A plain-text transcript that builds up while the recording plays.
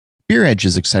Beer Edge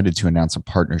is excited to announce a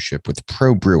partnership with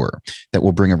Pro Brewer that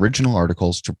will bring original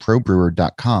articles to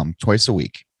probrewer.com twice a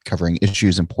week, covering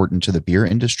issues important to the beer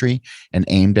industry and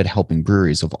aimed at helping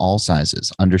breweries of all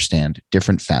sizes understand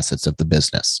different facets of the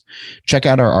business. Check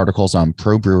out our articles on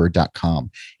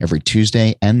probrewer.com every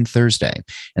Tuesday and Thursday,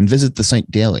 and visit the site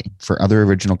daily for other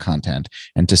original content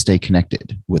and to stay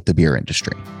connected with the beer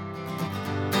industry.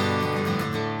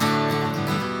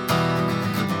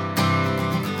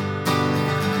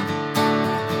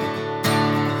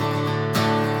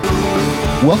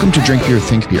 Welcome to Drink Beer,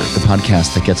 Think Beer, the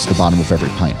podcast that gets to the bottom of every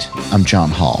pint. I'm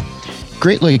John Hall.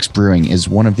 Great Lakes Brewing is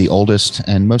one of the oldest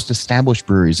and most established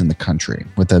breweries in the country,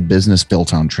 with a business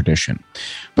built on tradition.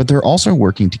 But they're also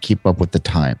working to keep up with the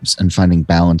times and finding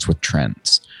balance with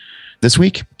trends. This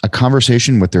week, a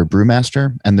conversation with their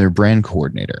brewmaster and their brand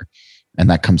coordinator, and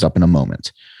that comes up in a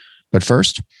moment. But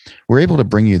first, we're able to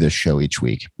bring you this show each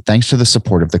week thanks to the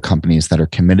support of the companies that are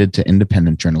committed to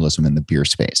independent journalism in the beer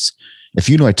space. If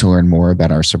you'd like to learn more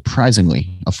about our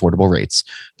surprisingly affordable rates,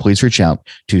 please reach out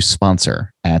to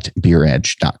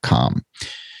sponsor@beeredge.com.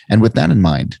 And with that in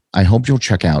mind, I hope you'll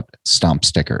check out Stomp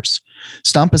Stickers.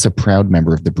 Stomp is a proud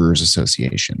member of the Brewers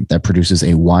Association that produces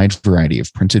a wide variety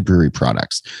of printed brewery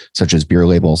products, such as beer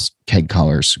labels, keg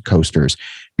collars, coasters,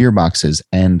 beer boxes,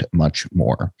 and much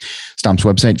more. Stomp's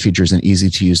website features an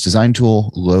easy-to-use design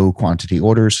tool, low quantity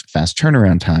orders, fast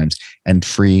turnaround times, and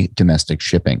free domestic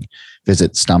shipping.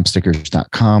 Visit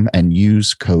stompstickers.com and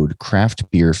use code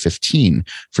CRAFTBEER15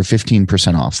 for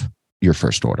 15% off your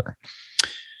first order.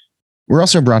 We're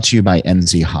also brought to you by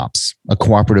NZ Hops, a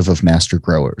cooperative of master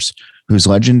growers, whose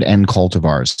legend and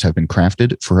cultivars have been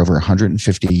crafted for over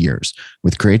 150 years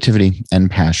with creativity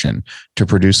and passion to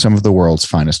produce some of the world's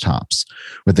finest hops.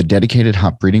 With a dedicated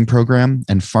hop breeding program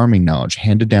and farming knowledge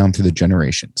handed down through the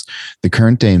generations, the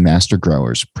current-day master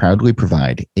growers proudly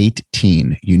provide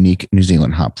 18 unique New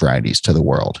Zealand hop varieties to the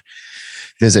world.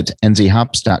 Visit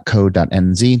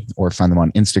nzhops.co.nz or find them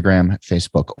on Instagram,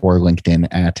 Facebook, or LinkedIn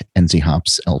at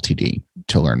NZHops Ltd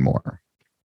to learn more.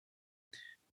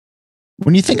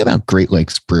 When you think about Great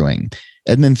Lakes Brewing,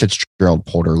 Edmund Fitzgerald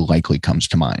Porter likely comes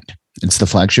to mind. It's the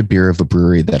flagship beer of a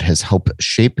brewery that has helped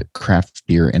shape craft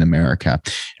beer in America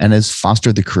and has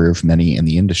fostered the career of many in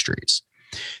the industries.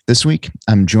 This week,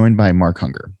 I'm joined by Mark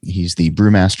Hunger. He's the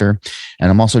brewmaster,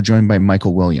 and I'm also joined by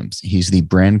Michael Williams. He's the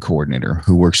brand coordinator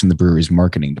who works in the brewery's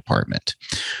marketing department.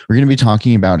 We're going to be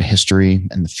talking about history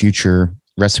and the future,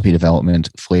 recipe development,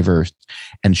 flavors,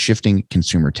 and shifting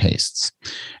consumer tastes.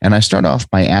 And I start off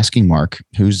by asking Mark,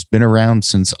 who's been around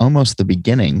since almost the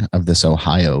beginning of this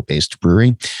Ohio-based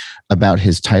brewery, about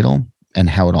his title and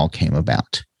how it all came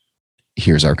about.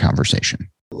 Here's our conversation.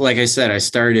 Like I said,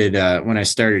 when I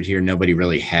started here, nobody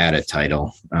really had a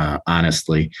title,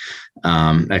 honestly,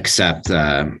 except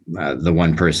the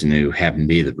one person who happened to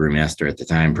be the brewmaster at the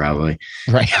time, probably.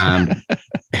 Right.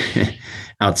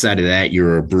 Outside of that, you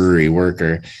were a brewery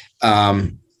worker.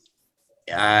 I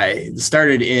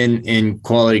started in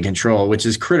quality control, which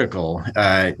is critical.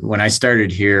 When I started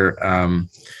here,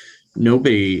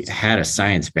 nobody had a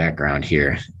science background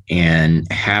here, and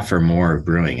half or more of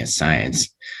brewing is science.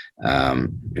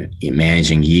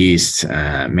 Managing yeast,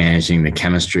 managing the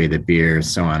chemistry of the beer,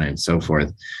 so on and so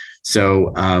forth.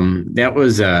 So that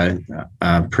was a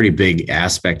pretty big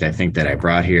aspect, I think, that I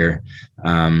brought here.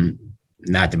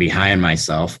 Not to be high on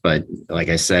myself, but like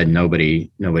I said,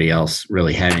 nobody else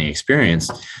really had any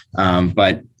experience. And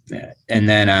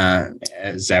then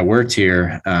as I worked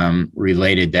here,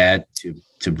 related that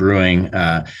to brewing,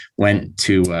 went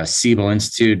to Siebel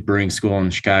Institute Brewing School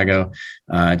in Chicago,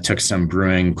 took some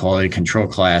brewing quality control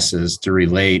classes to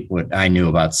relate what I knew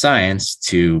about science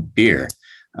to beer,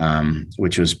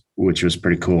 which was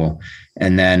pretty cool.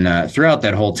 And then throughout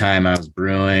that whole time I was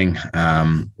brewing,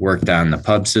 worked on the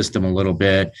pub system a little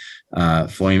bit,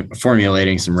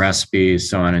 formulating some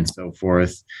recipes, so on and so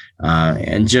forth.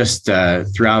 And just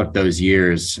throughout those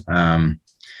years,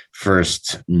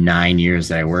 first 9 years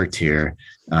that I worked here,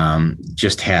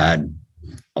 just had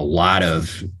a lot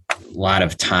of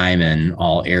time in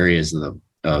all areas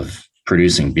of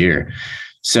producing beer.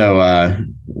 So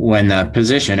when the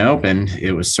position opened,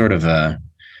 it was sort of I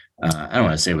don't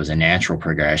want to say it was a natural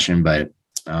progression, but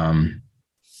I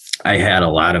had a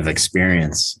lot of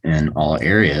experience in all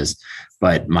areas,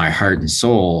 but my heart and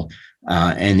soul,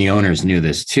 and the owners knew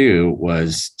this too,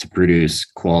 was to produce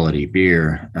quality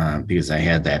beer, because I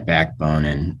had that backbone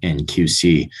in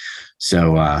QC.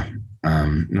 So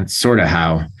that's sort of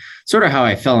how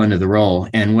I fell into the role.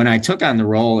 And when I took on the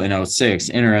role in 2006,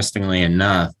 interestingly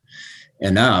enough,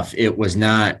 it was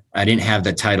not, I didn't have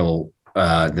the title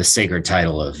the sacred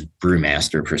title of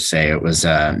brewmaster per se. It was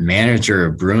manager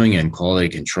of brewing and quality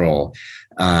control.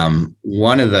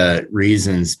 One of the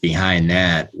reasons behind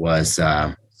that was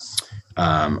a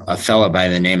fellow by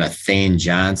the name of Thane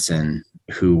Johnson,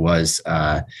 who was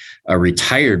a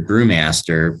retired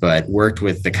brewmaster, but worked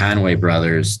with the Conway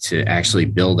brothers to actually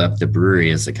build up the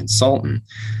brewery as a consultant.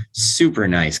 Super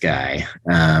nice guy.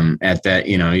 At that,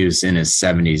 he was in his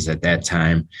 70s at that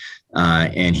time.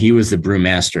 And he was the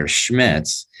brewmaster of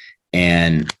Schmitz,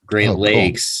 and Great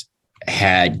Lakes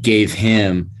gave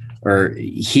him, or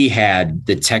he had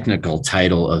the technical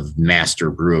title of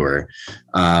master brewer.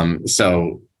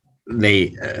 So they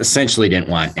essentially didn't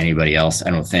want anybody else, I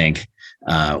don't think,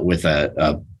 with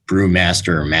a brewmaster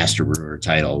or master brewer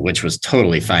title, which was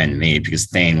totally fine to me because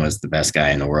Thane was the best guy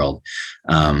in the world.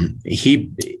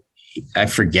 I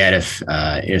forget if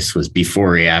this was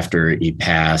before or after he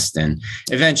passed, and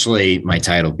eventually my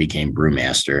title became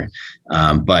brewmaster,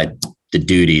 but the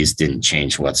duties didn't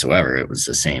change whatsoever. It was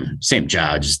the same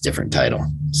job, just different title.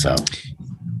 So,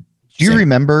 do you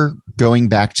remember going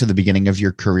back to the beginning of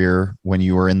your career when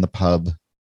you were in the pub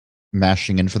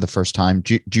mashing in for the first time?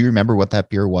 Do you remember what that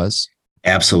beer was?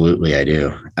 Absolutely, I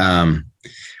do. The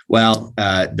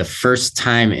first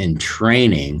time in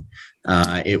training,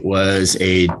 it was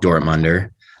a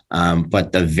Dortmunder,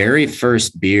 but the very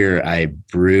first beer I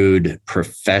brewed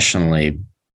professionally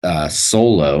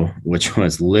solo, which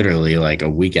was literally like a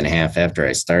week and a half after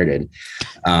I started,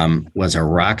 was a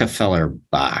Rockefeller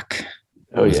Bock.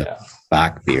 Oh, yeah.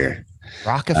 Bock beer.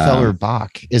 Rockefeller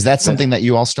Bock. Is that something that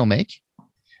you all still make?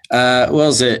 It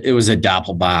was a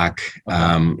Doppelbock.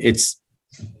 It's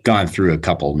gone through a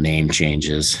couple name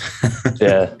changes.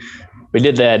 Yeah. We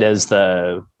did that as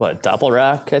the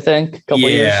Doppelrock, I think, a couple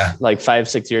years, like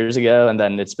 5-6 years ago. And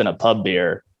then it's been a pub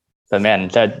beer. But man,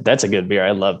 that's a good beer.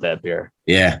 I love that beer.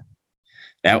 Yeah.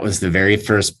 That was the very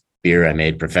first beer I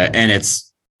made. And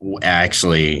it's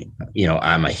actually,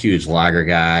 I'm a huge lager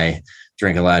guy,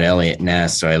 drink a lot of Elliott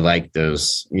Ness. So I like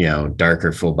those,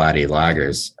 darker full body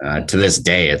lagers. To this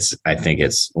day, I think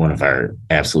it's one of our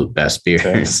absolute best beers.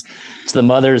 Sure. It's the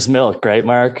mother's milk, right,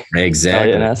 Mark?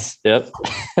 Exactly. Elliott Ness. Yep.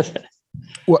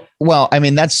 Well, I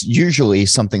mean, that's usually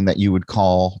something that you would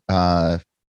call a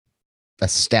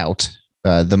stout,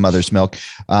 the mother's milk.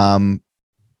 In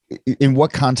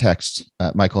what context,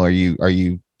 Michael, are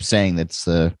you saying that's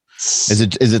is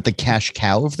it the cash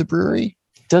cow of the brewery?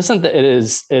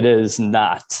 It is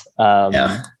not.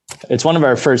 It's one of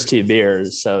our first two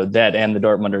beers. So that and the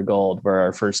Dortmunder Gold were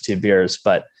our first two beers.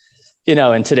 But,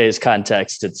 in today's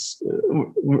context,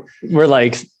 we're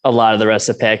like a lot of the rest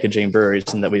of packaging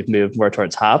breweries in that we've moved more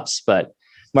towards hops. But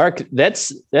Mark,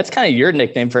 that's kind of your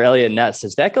nickname for Elliott Ness.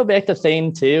 Does that go back to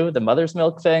Thane too, the mother's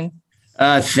milk thing?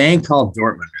 Thane called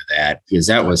Dortmunder that because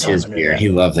that was his beer. He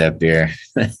loved that beer.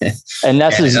 And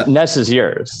Ness is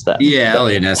yours. Yeah,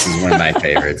 Elliott Ness is one of my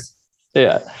favorites.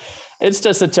 Yeah. It's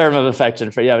just a term of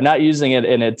affection for not using it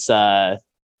in its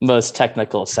most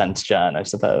technical sense, John, I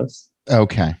suppose.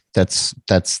 Okay. That's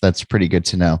pretty good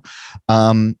to know.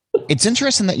 It's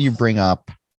interesting that you bring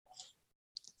up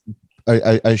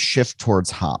a shift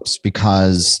towards hops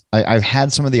because I've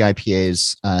had some of the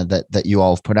IPAs that you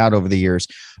all have put out over the years.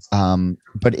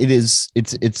 But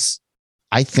it's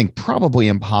I think probably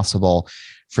impossible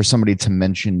for somebody to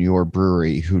mention your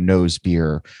brewery who knows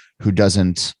beer, who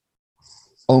doesn't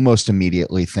almost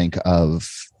immediately think of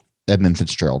Edmund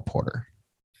Fitzgerald Porter.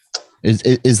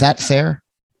 Is that fair?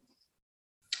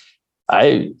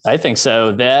 I think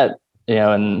so. That,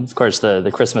 and of course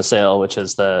the Christmas ale, which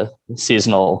is the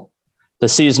seasonal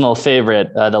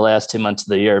favorite the last 2 months of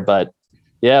the year. But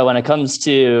yeah, when it comes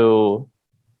to,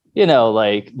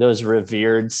 like those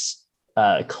revered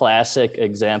classic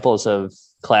examples of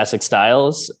classic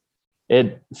styles,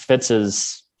 Fitz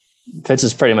is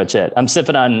pretty much it. I'm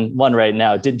sipping on one right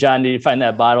now. Did you find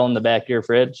that bottle in the back of your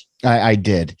fridge? I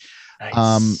did.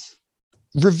 Nice.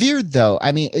 Revered though.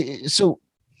 I mean, so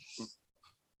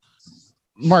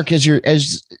Mark,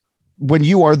 when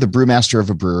you are the brewmaster of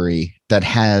a brewery that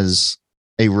has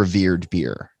a revered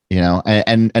beer,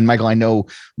 and Michael, I know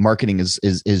marketing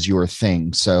is your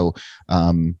thing. So,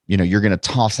 you're going to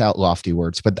toss out lofty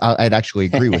words, but I'd actually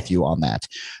agree with you on that.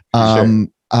 Sure.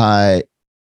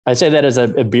 I say that as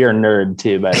a beer nerd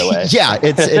too, by the way. Yeah,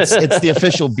 it's the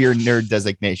official beer nerd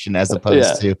designation as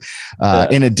opposed to,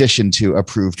 in addition to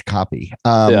approved copy.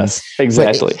 Yes,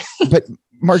 exactly. But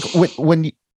Mark,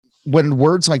 when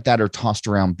words like that are tossed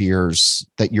around beers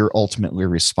that you're ultimately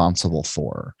responsible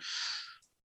for,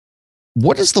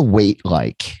 what is the weight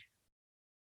like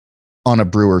on a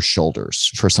brewer's shoulders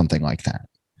for something like that?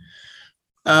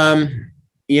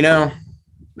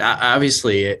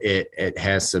 Obviously it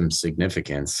has some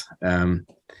significance. What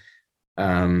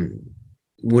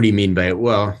do you mean by it?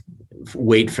 Well,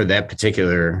 wait for that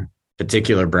particular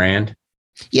brand.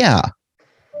 Yeah.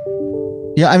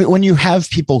 Yeah. I mean, when you have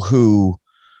people who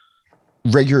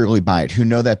regularly buy it, who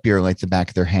know that beer like the back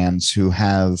of their hands, who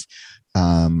have,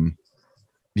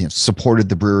 supported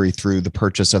the brewery through the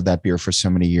purchase of that beer for so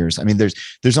many years. I mean,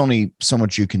 there's only so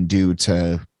much you can do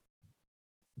to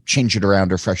change it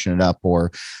around or freshen it up.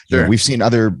 Or Sure. We've seen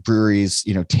other breweries,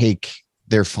 take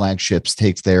their flagships,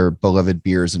 take their beloved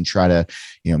beers and try to,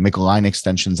 make line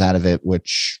extensions out of it,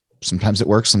 which sometimes it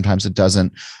works, sometimes it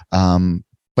doesn't.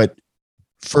 But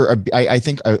I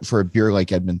think for a beer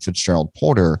like Edmund Fitzgerald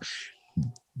Porter,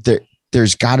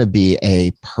 there's got to be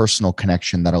a personal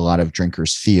connection that a lot of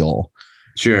drinkers feel.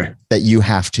 Sure. That you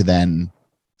have to then,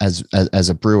 as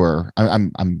a brewer,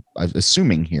 I'm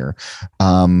assuming here,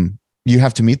 you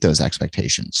have to meet those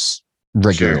expectations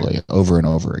regularly. Sure. Over and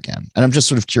over again. And I'm just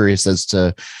sort of curious as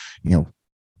to,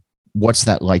 what's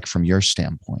that like from your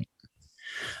standpoint?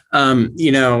 Having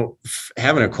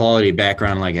a quality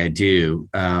background like I do,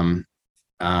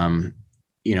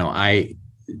 I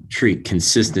treat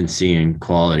consistency and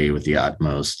quality with the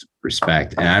utmost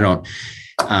respect. And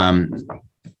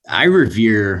I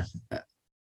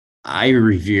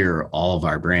revere all of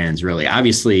our brands, really.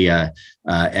 Obviously,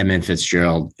 Edmund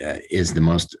Fitzgerald is the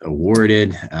most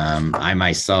awarded. I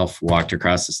myself walked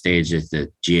across the stage at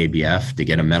the GABF to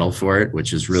get a medal for it,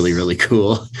 which is really, really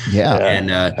cool. Yeah. And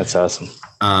that's awesome.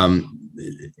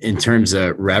 In terms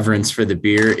of reverence for the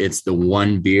beer, it's the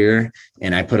one beer,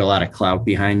 and I put a lot of clout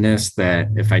behind this, that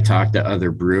if I talk to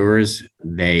other brewers,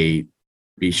 they're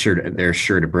sure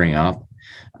to bring up,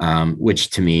 which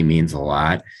to me means a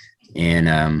lot.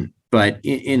 And but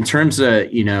in terms of,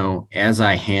 as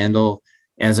I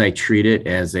treat it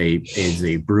as a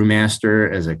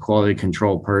brewmaster, as a quality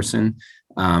control person,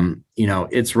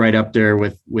 it's right up there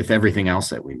with everything else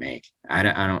that we make. I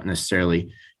don't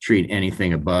necessarily treat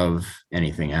anything above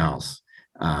anything else.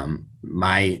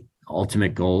 My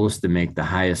ultimate goal is to make the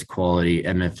highest quality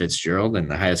Edmund Fitzgerald and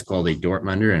the highest quality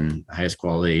Dortmunder and the highest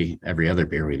quality every other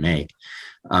beer we make.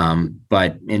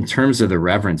 But in terms of the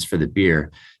reverence for the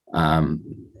beer,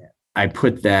 I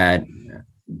put that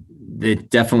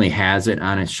it definitely has it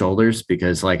on its shoulders,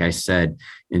 because like I said,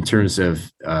 in terms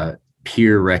of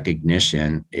peer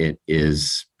recognition, it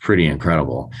is pretty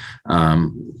incredible.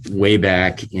 Way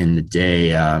back in the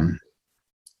day,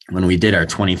 when we did our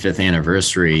 25th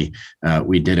anniversary,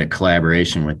 we did a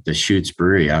collaboration with the Schutz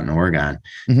Brewery out in Oregon.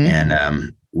 Mm-hmm.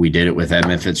 And we did it with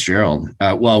Edmund Fitzgerald.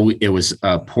 It was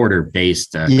a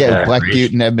porter-based. Black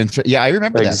Butte and Edmund. Yeah, I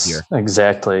remember that year.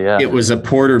 Exactly. Yeah, it was a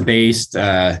porter-based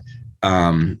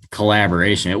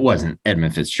collaboration. It wasn't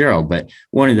Edmund Fitzgerald, but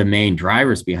one of the main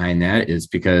drivers behind that is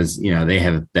because they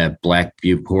have that Black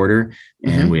Butte Porter,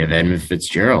 and mm-hmm. we have Edmund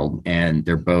Fitzgerald, and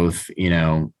they're both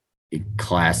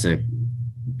classic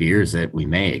beers that we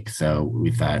make. So we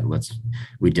thought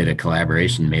we did a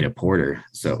collaboration, made a porter.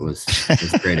 So it was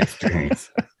a great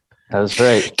experience. That was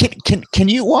great. Can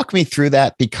you walk me through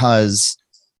that? Because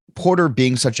porter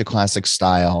being such a classic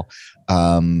style,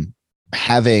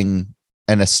 having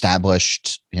an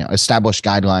established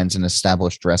guidelines and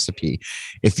established recipe,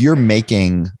 if you're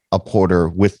making a porter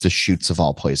with the Schutz of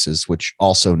all places, which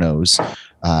also knows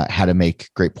how to make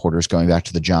great porters going back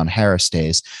to the John Harris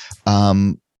days,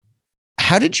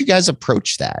 how did you guys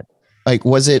approach that? Like,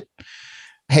 was it,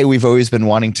 hey, we've always been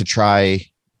wanting to try,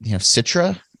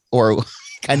 Citra? Or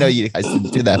I know you guys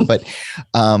didn't do that, but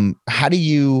how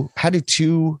do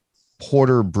two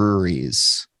porter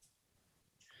breweries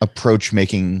approach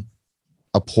making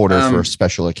a porter for a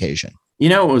special occasion?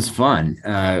 It was fun.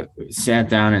 Sat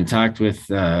down and talked with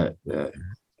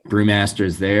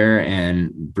brewmasters there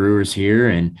and brewers here,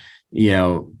 and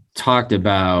talked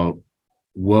about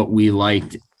what we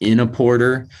liked in a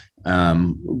porter,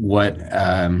 talked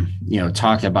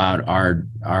about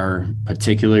our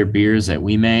particular beers that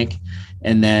we make,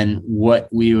 and then what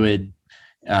we would,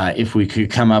 if we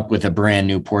could come up with a brand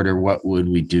new porter, what would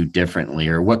we do differently,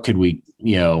 or what could we,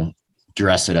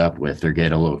 dress it up with or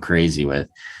get a little crazy with.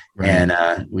 Right.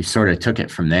 And we sort of took it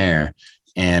from there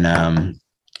and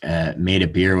made a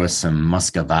beer with some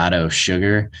Muscovado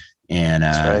sugar. And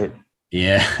That's right.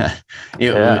 Yeah,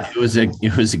 it was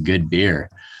a good beer.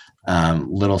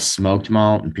 Little smoked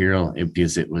malt imperial,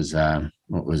 because it was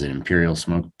what was it, imperial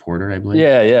smoked porter, I believe.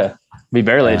 Yeah. We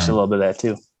barrel aged a little bit of that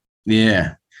too.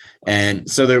 Yeah, and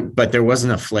so there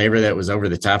wasn't a flavor that was over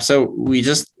the top. So we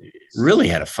just really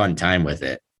had a fun time with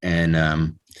it,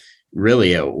 and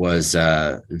really it was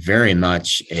very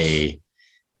much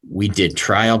we did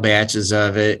trial batches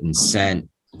of it and sent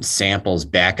samples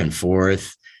back and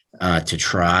forth to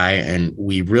try, and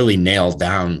we really nailed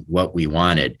down what we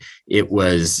wanted. It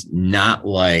was not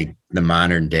like the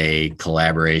modern day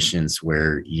collaborations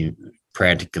where you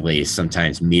practically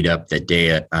sometimes meet up the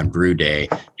day on brew day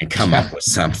and come up with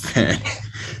something.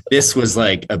 This was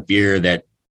like a beer that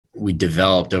we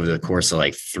developed over the course of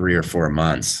like 3 or 4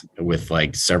 months with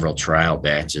like several trial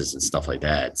batches and stuff like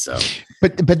that. So,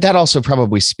 but that also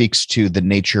probably speaks to the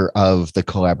nature of the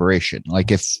collaboration. Like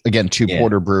if, again, two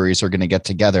porter breweries are going to get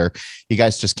together, you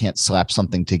guys just can't slap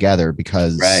something together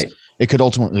because it could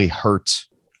ultimately hurt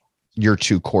your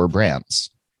two core brands.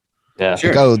 Yeah.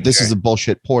 Like, oh, this is a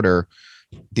bullshit porter.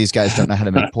 These guys don't know how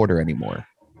to make porter anymore.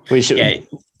 We should. Yeah,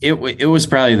 it was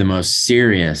probably the most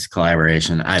serious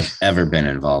collaboration I've ever been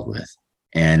involved with,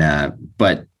 and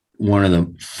but one of the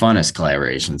funnest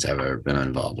collaborations I've ever been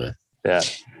involved with. Yeah,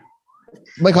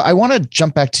 Michael, I want to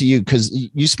jump back to you because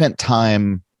you spent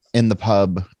time in the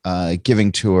pub,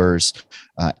 giving tours,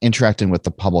 interacting with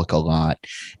the public a lot,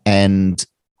 and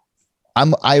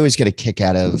I always get a kick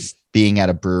out of being at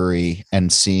a brewery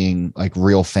and seeing like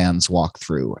real fans walk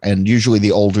through. And usually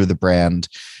the older the brand,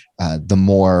 the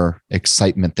more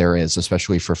excitement there is,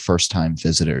 especially for first-time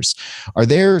visitors. Are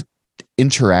there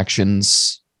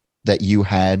interactions that you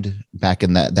had back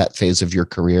in that phase of your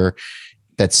career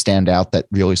that stand out, that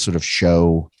really sort of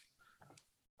show,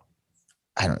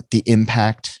 I don't know, the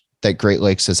impact that Great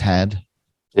Lakes has had?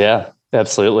 Yeah,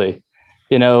 absolutely.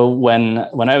 You know, when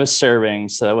I was serving,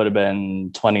 so that would have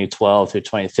been 2012 through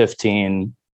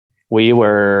 2015, we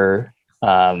were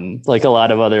like a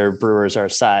lot of other brewers our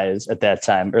size at that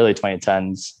time, early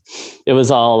 2010s. It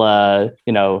was all,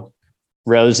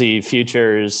 rosy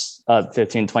futures up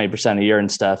 15, 20% a year and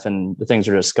stuff. And the things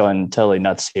were just going totally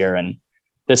nuts here. And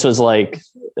this was like,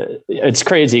 it's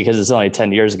crazy because it's only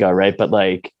 10 years ago, right? But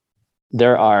like,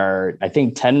 there are, I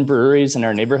think, 10 breweries in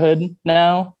our neighborhood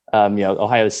now.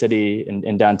 Ohio City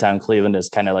in downtown Cleveland is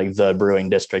kind of like the brewing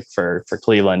district for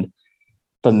Cleveland.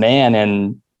 But man,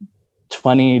 in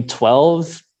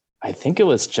 2012, I think it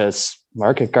was just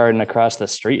Market Garden across the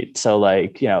street. So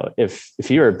like, if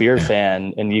you were a beer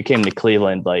fan and you came to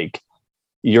Cleveland, like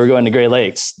you were going to Great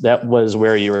Lakes, that was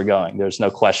where you were going. There's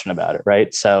no question about it.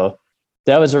 Right. So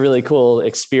that was a really cool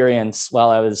experience while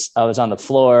I was on the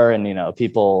floor, and,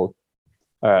 people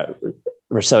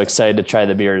were so excited to try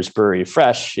the beers brewery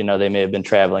fresh. They may have been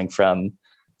traveling from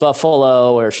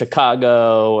Buffalo or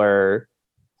Chicago or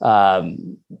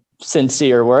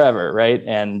Cincy or wherever, right?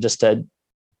 And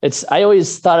I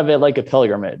always thought of it like a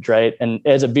pilgrimage, right? And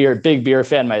as a big beer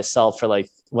fan myself, for like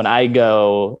when I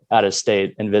go out of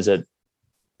state and visit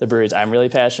the breweries I'm really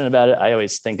passionate about it, I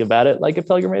always think about it like a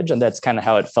pilgrimage. And that's kind of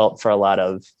how it felt for a lot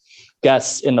of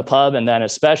guests in the pub. And then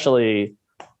especially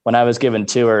when I was given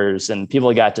tours and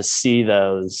people got to see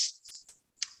those,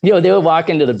 they would walk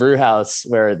into the brew house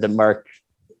where the Mark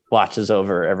watches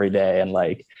over every day, and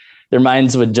like their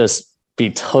minds would just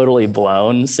be totally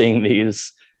blown seeing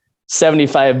these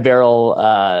 75 barrel,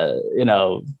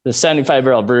 the 75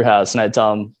 barrel brew house. And I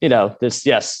tell them,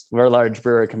 we're a large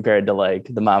brewer compared to like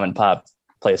the mom and pop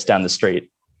place down the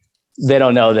street. They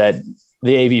don't know that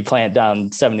the AV plant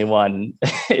down 71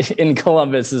 in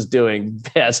Columbus is doing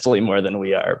vastly more than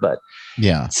we are. But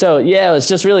yeah. So yeah, it was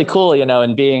just really cool,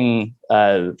 and being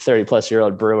a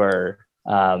 30-plus-year-old brewer,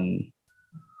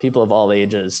 people of all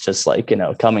ages just like,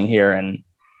 coming here and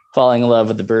falling in love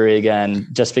with the brewery again,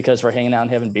 just because we're hanging out and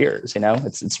having beers,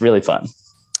 it's really fun.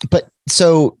 But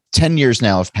so 10 years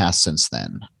now have passed since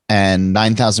then, and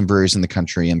 9,000 breweries in the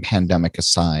country, and pandemic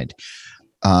aside,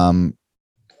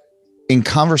 in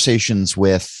conversations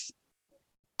with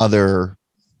other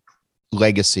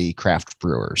legacy craft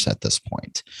brewers at this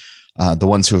point, the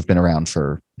ones who have been around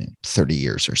for 30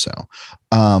 years or so,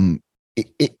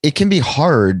 it can be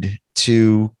hard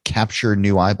to capture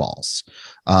new eyeballs,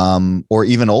 or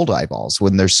even old eyeballs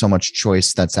when there's so much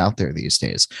choice that's out there these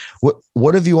days.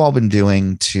 What have you all been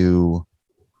doing to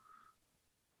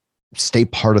stay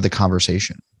part of the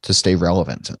conversation, to stay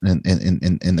relevant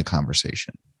in the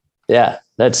conversation? Yeah,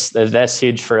 that's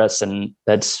huge for us. And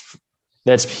that's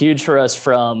huge for us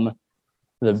from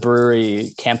the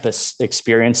brewery campus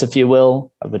experience, if you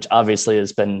will, which obviously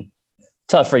has been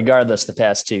tough regardless the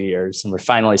past 2 years. And we're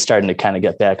finally starting to kind of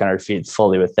get back on our feet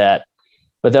fully with that.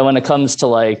 But then when it comes to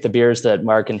like the beers that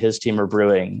Mark and his team are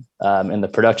brewing in the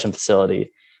production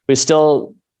facility, we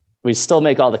still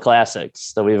make all the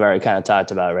classics that we've already kind of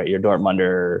talked about, right? Your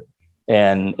Dortmunder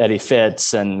and Eddie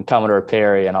Fitz and Commodore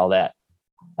Perry and all that.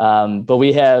 But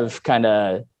we have kind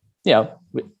of,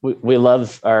 we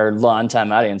love our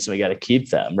longtime audience, and we got to keep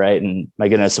them, right? And my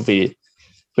goodness, if we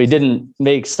we didn't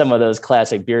make some of those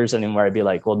classic beers anymore, I'd be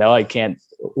like, well, no, I can't.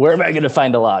 Where am I going to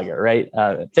find a lager, right?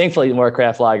 Thankfully, more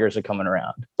craft lagers are coming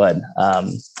around, but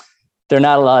they're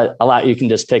not a lot you can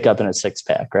just pick up in a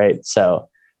 6-pack, right? So,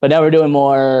 but now we're doing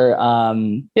more,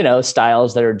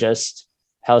 styles that are just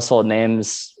household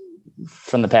names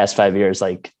from the past 5 years,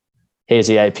 like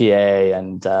hazy IPA,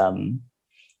 and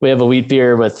we have a wheat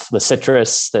beer with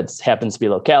citrus that happens to be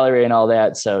low calorie and all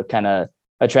that. So kind of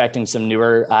attracting some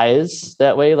newer eyes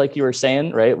that way, like you were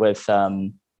saying, right? With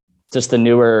just the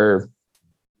newer,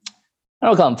 I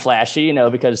don't call them flashy,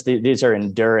 because these are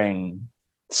enduring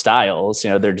styles,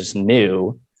 they're just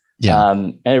new. Yeah.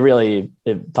 And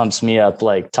it pumps me up,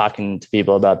 like talking to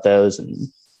people about those and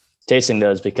tasting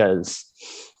those, because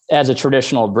as a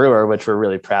traditional brewer, which we're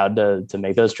really proud to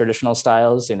make those traditional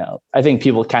styles, I think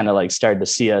people kind of like started to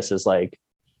see us as like,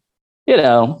 we've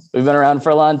been around for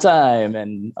a long time,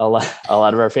 and a lot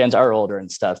of our fans are older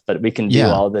and stuff, but we can do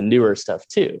all the newer stuff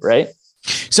too, right?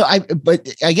 So but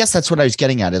I guess that's what I was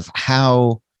getting at, is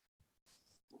how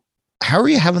are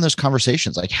you having those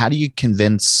conversations? Like, how do you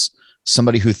convince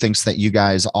somebody who thinks that you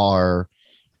guys are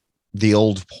the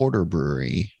old porter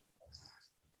brewery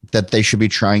that they should be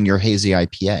trying your hazy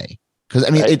IPA? Because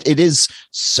right. it is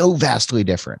so vastly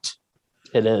different.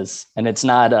 It is, and it's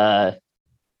not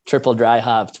triple dry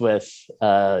hopped with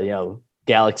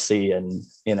Galaxy and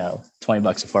 $20 a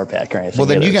 4-pack or anything. Well,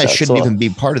 then you guys shouldn't even be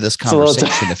part of this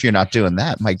conversation if you're not doing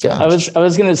that. My God, I was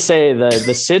going to say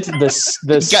the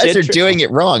you guys are doing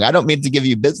it wrong. I don't mean to give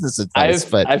you business advice,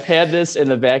 but I've had this in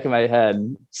the back of my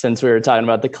head since we were talking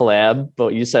about the collab.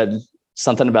 But you said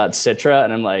something about Citra,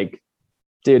 and I'm like,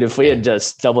 dude, if we had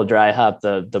just double dry hopped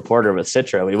the porter with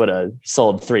Citra, we would have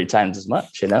sold 3 times as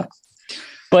much,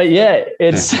 But yeah,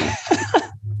 it's.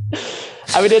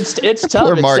 I mean, it's tough.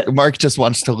 Or Mark just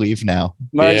wants to leave now.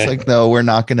 Mark's like, no, we're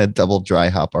not going to double dry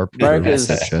hop our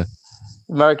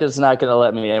Mark is not going to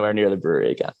let me anywhere near the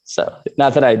brewery again. So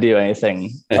not that I do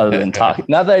anything other than talk.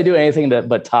 Not that I do anything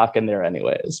but talk in there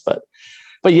anyways. But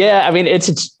yeah, I mean,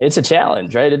 it's a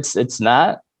challenge, right? It's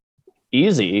not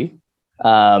easy,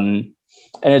 and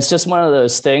it's just one of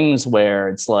those things where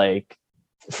it's like,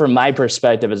 from my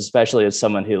perspective, especially as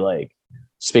someone who like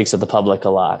speaks at the public a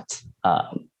lot.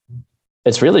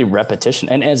 It's really repetition,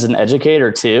 and as an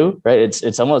educator too, right?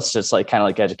 It's almost just like kind of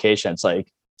like education. It's like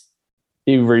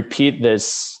you repeat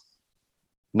this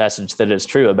message that is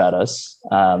true about us,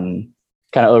 kind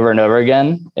of over and over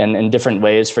again, and in different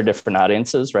ways for different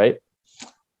audiences, right?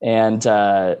 And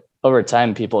over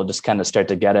time, people just kind of start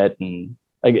to get it, and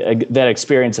that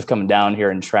experience of coming down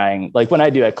here and trying. Like when I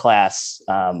do a class,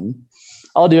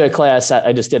 I'll do a class.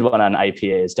 I just did one on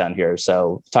IPAs down here,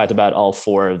 so talked about all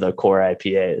 4 of the core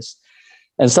IPAs.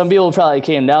 And some people probably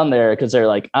came down there because they're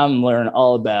like, I'm learning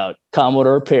all about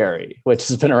Commodore Perry, which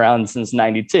has been around since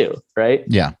 92, right?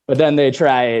 Yeah. But then they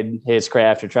tried Haze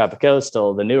Craft or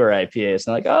Tropicoastal, the newer IPAs,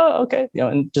 and like, oh, okay.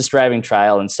 And just driving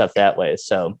trial and stuff that way.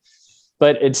 So,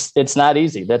 but it's not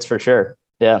easy. That's for sure.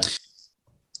 Yeah.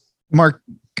 Mark,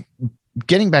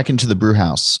 getting back into the brew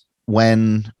house,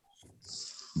 when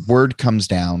word comes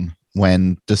down,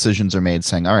 when decisions are made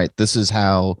saying, all right, this is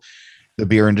how the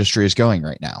beer industry is going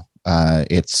right now.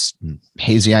 It's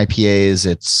hazy IPAs.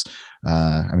 It's,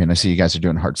 I see you guys are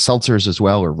doing hard seltzers as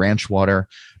well, or ranch water.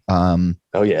 Oh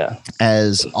yeah.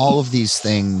 As all of these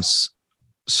things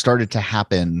started to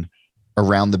happen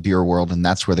around the beer world, and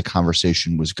that's where the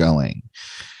conversation was going.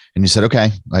 And you said,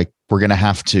 okay, like we're going to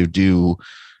have to do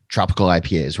tropical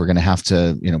IPAs. We're going to have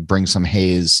to, bring some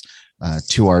haze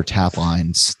to our tap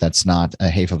lines. That's not a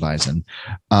Hefeweizen.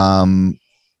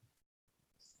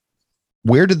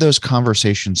 Where did those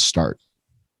conversations start?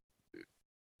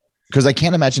 Because I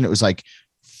can't imagine it was like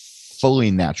fully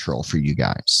natural for you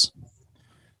guys.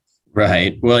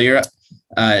 Right. Well, you're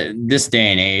this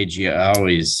day and age, you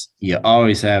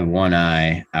always have one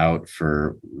eye out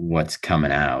for what's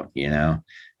coming out,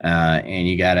 and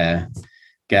you gotta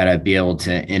be able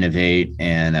to innovate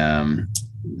and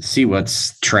see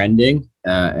what's trending.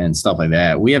 And stuff like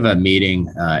that. We have a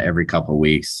meeting every couple of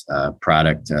weeks,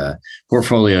 product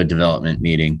portfolio development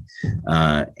meeting,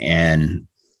 and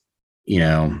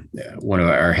one of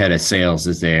our head of sales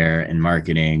is there and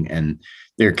marketing, and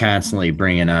they're constantly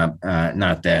bringing up.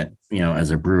 Not that as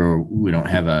a brewer we don't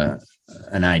have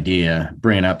an idea,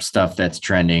 bringing up stuff that's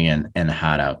trending and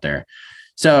hot out there.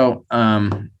 So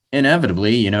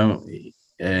inevitably, you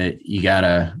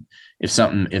gotta.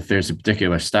 If there's a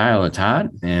particular style that's hot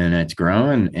and it's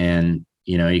growing, and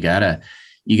you gotta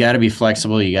be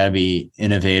flexible, you gotta be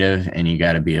innovative, and you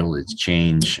gotta be able to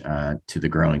change to the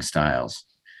growing styles.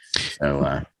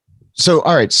 So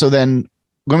all right. So then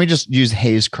let me just use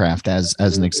Haze Craft as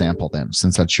an example then,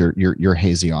 since that's your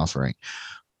hazy offering.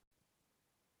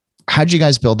 How'd you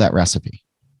guys build that recipe?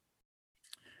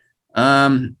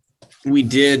 We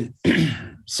did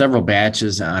several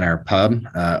batches on our pub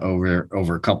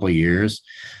over a couple of years.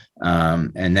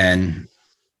 And then,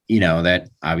 that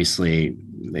obviously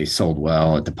they sold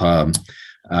well at the pub.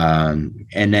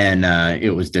 And then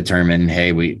it was determined,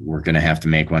 hey, we're going to have to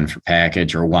make one for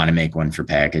package, or want to make one for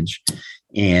package.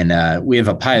 And we have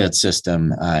a pilot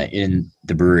system in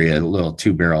the brewery, a little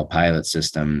 2-barrel pilot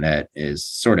system that is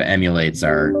sort of emulates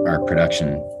our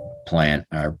production plant,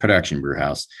 our production brew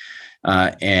house.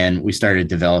 And we started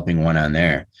developing one on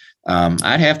there.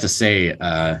 I'd have to say,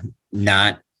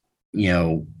 not,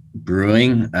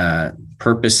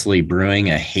 purposely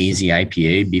brewing a hazy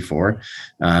IPA before.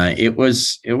 It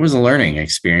was a learning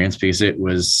experience, because it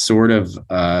was sort of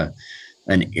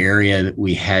an area that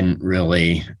we hadn't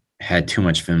really had too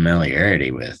much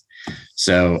familiarity with.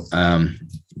 So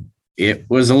it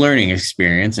was a learning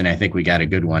experience, and I think we got a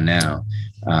good one now.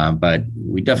 But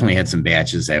we definitely had some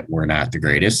batches that were not the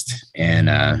greatest, and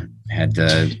had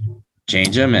to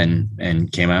change them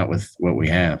and came out with what we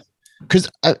have. Because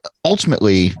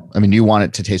ultimately, I mean, you want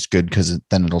it to taste good because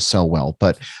then it'll sell well.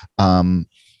 But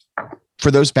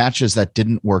for those batches that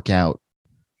didn't work out,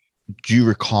 do you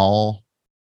recall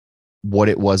what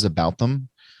it was about them?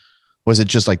 Was it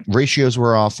just like ratios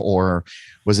were off, or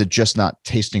was it just not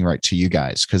tasting right to you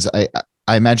guys? Because I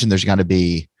imagine there's got to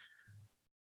be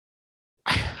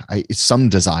some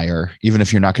desire, even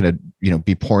if you're not going to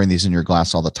be pouring these in your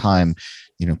glass all the time,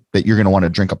 that you're going to want to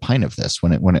drink a pint of this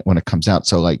when it comes out.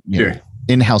 So like sure.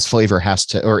 In-house flavor has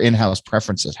to, or in-house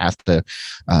preferences have to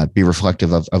be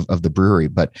reflective of the brewery.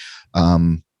 But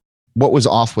what was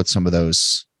off with some of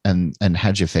those, and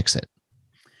how'd you fix it?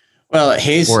 Well,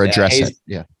 hazy or address it.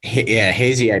 Yeah.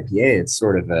 Hazy IPA. It's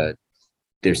sort of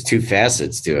there's two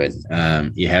facets to it.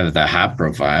 You have the hop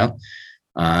profile,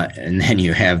 and then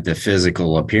you have the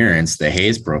physical appearance, the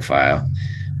haze profile.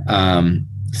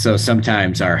 So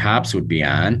sometimes our hops would be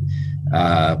on,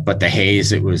 but the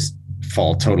haze, it was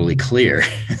fall totally clear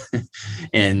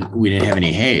and we didn't have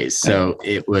any haze. So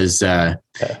it was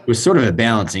sort of a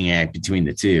balancing act between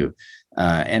the two.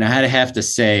 And I'd have to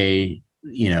say,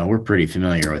 we're pretty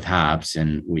familiar with hops,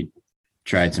 and we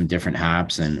tried some different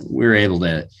hops, and we were able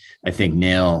to, I think,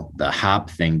 nail the hop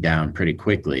thing down pretty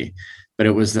quickly. But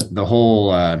it was the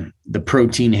whole, the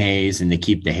protein haze, and to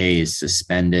keep the haze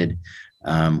suspended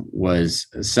was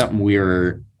something we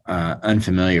were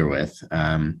unfamiliar with.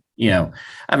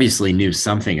 Obviously knew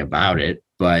something about it,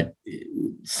 but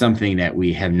something that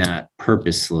we have not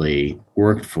purposely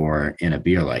worked for in a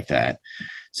beer like that.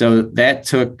 So that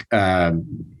took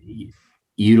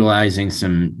utilizing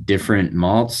some different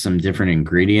malts, some different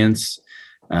ingredients,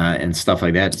 and stuff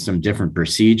like that, some different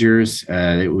procedures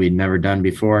that we'd never done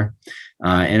before.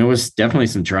 And it was definitely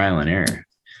some trial and error.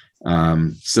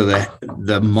 So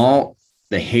the malt,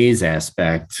 the haze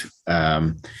aspect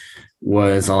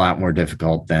was a lot more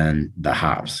difficult than the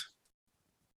hops.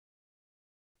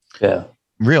 Yeah.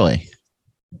 Really?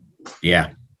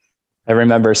 Yeah. I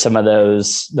remember some of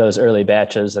those early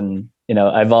batches, and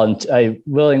I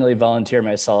willingly volunteer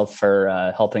myself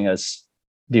for helping us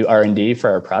do R&D for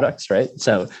our products, right?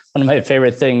 So one of my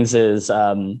favorite things is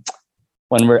when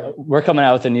we're coming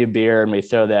out with a new beer and we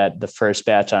throw the first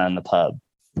batch on in the pub,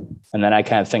 and then I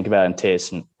kind of think about it and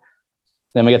taste, and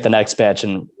then we get the next batch,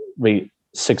 and we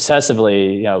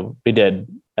successively, we did,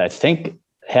 I think,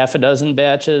 half a dozen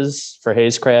batches for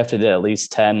Haze Craft. We did at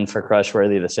least 10 for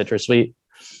Crushworthy, the Citrus Sweet.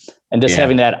 And just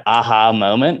having that aha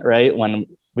moment, right, when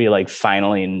we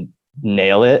finally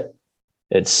nail it,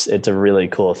 it's a really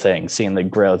cool thing, seeing the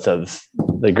growth of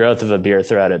a beer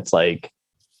throughout its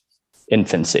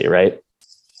infancy, right?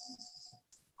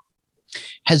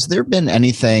 Has there been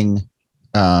anything,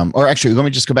 or actually, let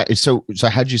me just go back. So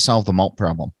how'd you solve the malt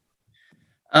problem?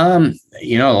 A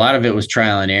lot of it was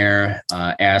trial and error,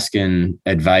 asking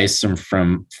advice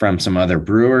from some other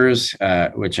brewers,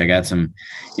 which I got some,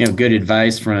 good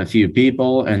advice from a few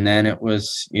people. And then it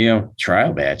was,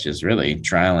 trial batches, really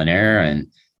trial and error,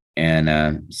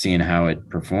 and seeing how it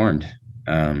performed.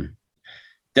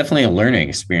 Definitely a learning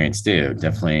experience too.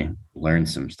 Definitely learned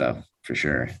some stuff for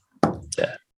sure.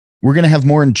 Yeah. We're going to have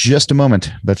more in just a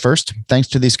moment. But first, thanks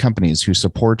to these companies who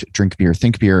support Drink Beer,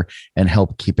 Think Beer, and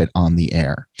help keep it on the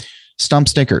air. Stump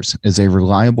Stickers is a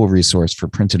reliable resource for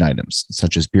printed items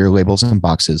such as beer labels and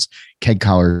boxes, keg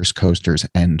collars, coasters,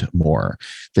 and more.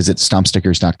 Visit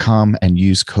stumpstickers.com and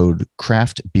use code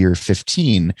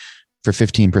CRAFTBEER15 for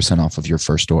 15% off of your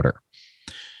first order.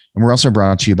 And we're also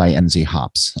brought to you by NZ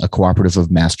Hops, a cooperative of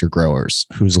master growers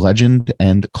whose legend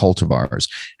and cultivars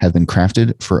have been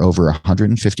crafted for over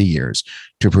 150 years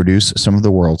to produce some of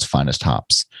the world's finest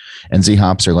hops. NZ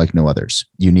Hops are like no others,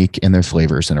 unique in their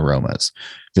flavors and aromas.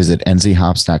 Visit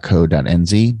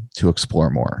nzhops.co.nz to explore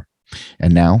more.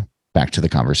 And now, back to the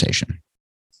conversation.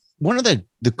 One of the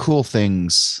cool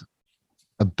things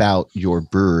about your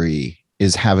brewery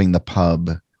is having the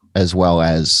pub as well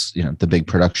as, you know, the big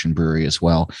production brewery as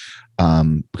well,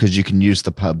 because you can use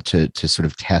the pub to sort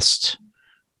of test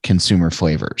consumer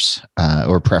flavors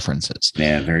or preferences.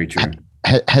 Yeah, very true.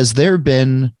 Has there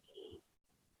been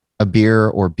a beer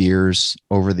or beers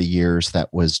over the years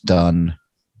that was done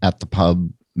at the pub,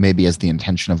 maybe as the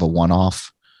intention of a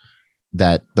one-off,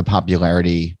 that the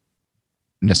popularity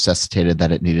necessitated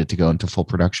that it needed to go into full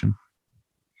production?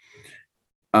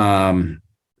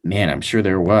 Man, I'm sure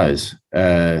there was.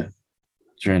 Trying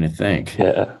to think.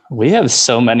 Yeah, we have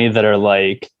so many that are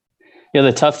like,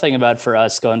 the tough thing about for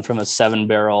us going from a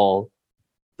 7-barrel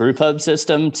brew pub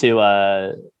system to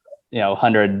a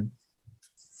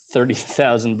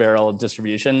 130,000 barrel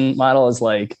distribution model is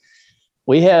like,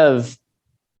 we have,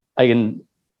 I can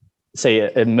say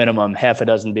a minimum half a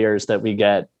dozen beers that we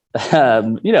get,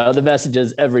 the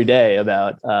messages every day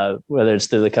about whether it's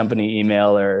through the company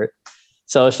email or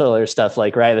social or stuff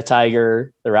like Rye the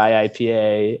Tiger, the Rye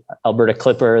IPA, Alberta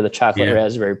Clipper, the chocolate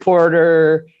raspberry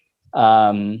porter.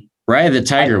 Rye the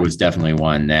Tiger was definitely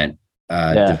one that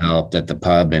developed at the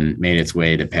pub and made its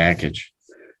way to package.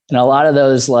 And a lot of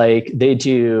those, like, they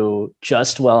do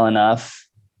just well enough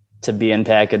to be in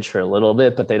package for a little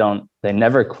bit, but they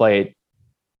never quite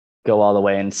go all the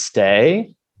way and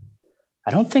stay.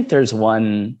 I don't think there's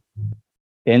one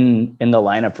in the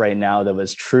lineup right now that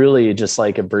was truly just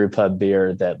like a brew pub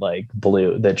beer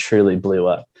that truly blew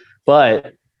up.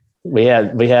 But we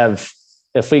have,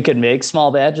 if we could make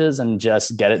small batches and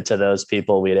just get it to those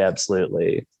people, we'd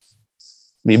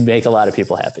make a lot of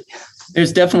people happy.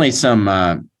 There's definitely some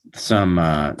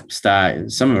style.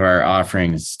 Some of our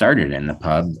offerings started in the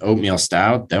pub. Oatmeal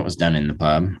stout, that was done in the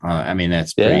pub.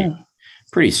 That's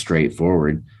pretty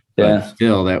straightforward. But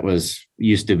still, that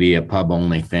used to be a pub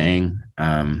only thing.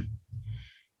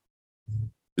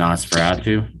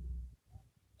 Nosferatu.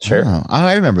 Sure. Oh,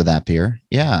 I remember that beer.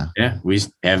 Yeah. Yeah. We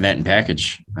have that in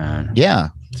package. So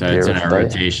it's in our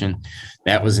rotation.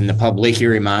 That was in the pub. Lake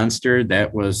Erie Monster.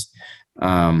 That was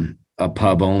a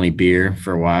pub only beer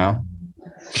for a while.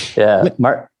 Yeah.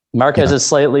 Mark has a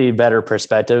slightly better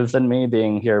perspective than me,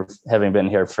 having been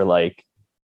here for like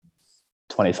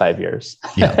 25 years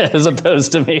as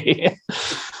opposed to me.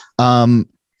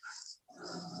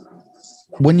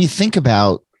 When you think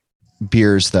about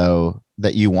beers, though,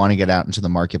 that you want to get out into the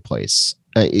marketplace,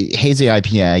 hazy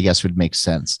IPA, I guess, would make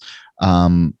sense.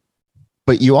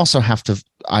 But you also have to,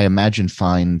 I imagine,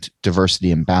 find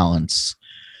diversity and balance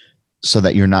so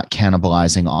that you're not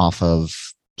cannibalizing off of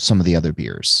some of the other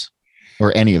beers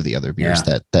or any of the other beers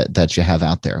that you have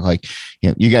out there. Like,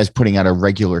 you guys putting out a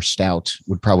regular stout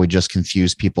would probably just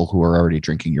confuse people who are already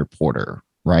drinking your porter,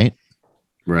 right?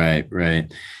 Right.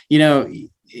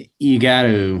 You got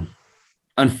to,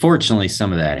 unfortunately,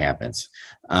 some of that happens.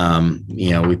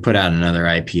 We put out another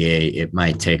IPA. It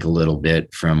might take a little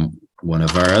bit from one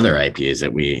of our other IPAs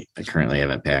that we currently have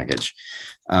in package.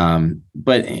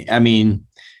 But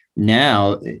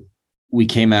now we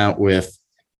came out with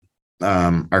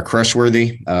our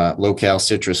Crushworthy low-cal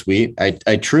citrus wheat.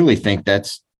 I truly think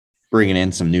that's bringing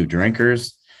in some new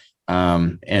drinkers.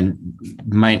 I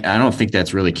don't think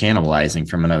that's really cannibalizing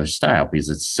from another style because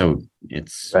it's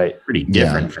pretty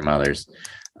different from others.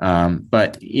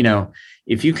 But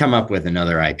if you come up with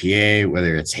another IPA,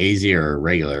 whether it's hazy or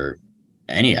regular,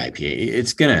 any IPA,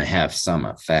 it's going to have some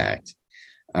effect.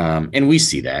 And we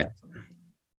see that.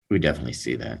 We definitely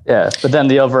see that. Yeah. But then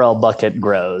the overall bucket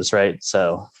grows, right?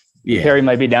 So Perry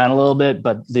might be down a little bit,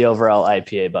 but the overall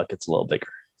IPA bucket's a little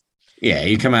bigger. Yeah.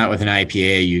 You come out with an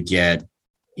IPA, you get,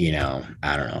 I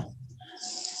don't know,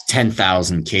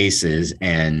 10,000 cases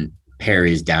and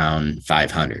Perry's down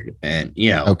 500 and,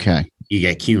 you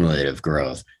get cumulative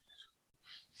growth.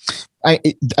 I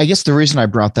guess the reason I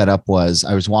brought that up was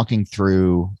I was walking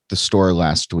through the store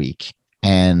last week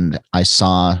and I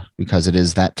saw, because it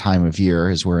is that time of year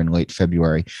as we're in late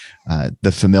February,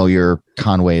 the familiar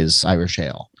Conway's Irish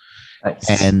Ale.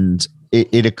 Nice. And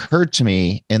it occurred to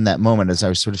me in that moment as I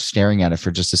was sort of staring at it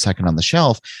for just a second on the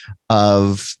shelf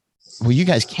of, well, you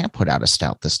guys can't put out a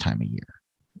stout this time of year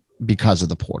because of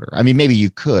the porter. I mean, maybe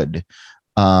you could,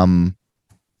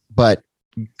 but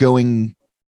going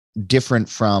different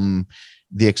from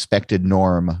the expected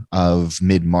norm of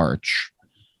mid-March,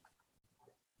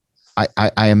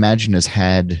 I imagine has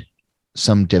had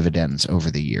some dividends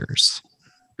over the years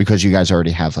because you guys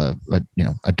already have a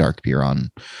dark beer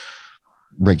on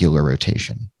regular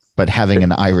rotation. But having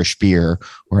an Irish beer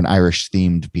or an Irish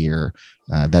themed beer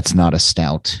that's not a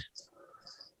stout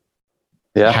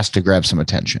has to grab some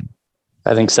attention.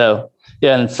 I think so.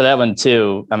 Yeah, and for that one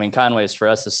too, I mean, Conway's for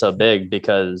us is so big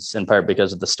because, in part,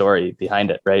 because of the story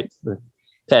behind it, right?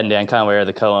 Pat and Dan Conway are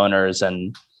the co-owners,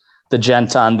 and the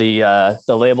gent on the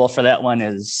label for that one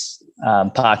is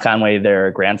Pa Conway,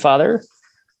 their grandfather,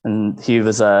 and he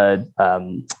was a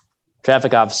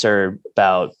traffic officer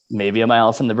about maybe a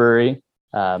mile from the brewery,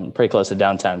 pretty close to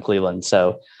downtown Cleveland.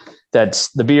 So that's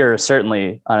the beer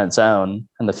certainly on its own,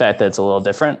 and the fact that it's a little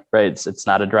different, right? It's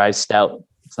not a dry stout,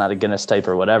 it's not a Guinness type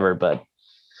or whatever, but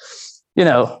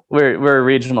we're a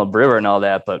regional brewer and all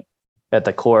that, but at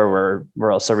the core,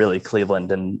 we're also really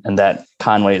Cleveland, and that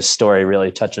Conway's story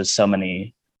really touches so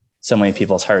many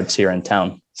people's hearts here in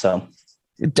town. So,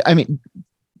 I mean,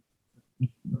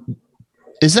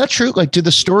 is that true? Like, do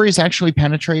the stories actually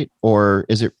penetrate, or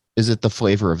is it the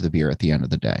flavor of the beer at the end of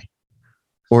the day,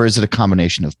 or is it a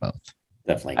combination of both?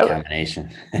 Definitely a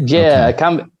combination. Yeah,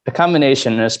 okay. A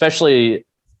combination, and especially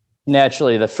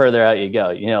naturally, the further out you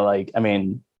go, like, I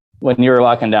mean, when you were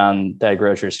walking down that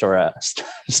grocery store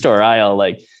aisle,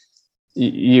 like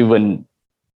you wouldn't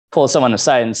pull someone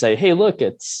aside and say, "Hey, look,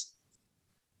 it's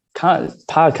Pa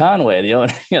Conway, the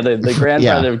owner, the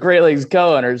grandfather of Great Lakes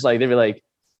co-owners." Like they'd be like,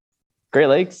 "Great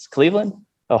Lakes, Cleveland,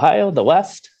 Ohio, the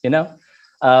West,"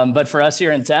 But for us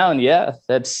here in town,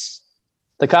 that's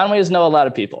the Conways know a lot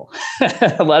of people.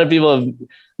 A lot of people have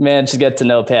managed to get to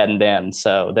know Pat and Dan,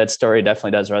 so that story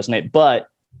definitely does resonate. But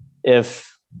if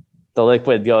the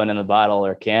liquid going in the bottle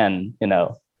or can,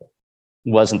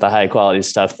 wasn't the high quality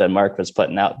stuff that Mark was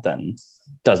putting out, then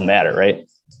it doesn't matter, right?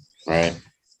 Right.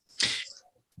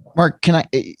 Mark,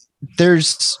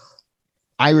 there's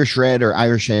Irish Red or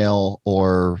Irish Ale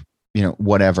or,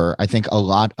 whatever. I think a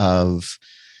lot of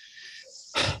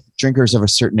drinkers of a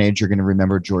certain age are going to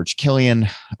remember George Killian.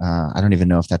 I don't even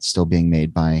know if that's still being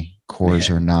made by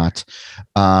Coors or not.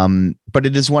 But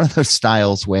it is one of those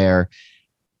styles where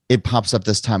it pops up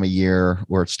this time of year,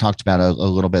 or it's talked about a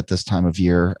little bit this time of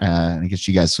year. I guess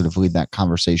you guys sort of lead that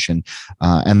conversation,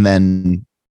 and then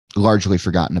largely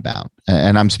forgotten about.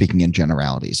 And I'm speaking in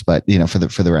generalities, but for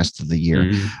the rest of the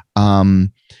year,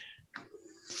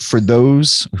 for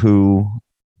those who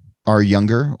are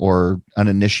younger or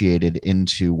uninitiated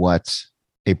into what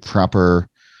a proper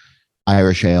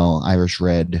Irish Ale, Irish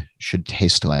Red should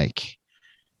taste like,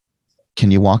 can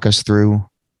you walk us through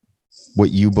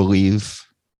what you believe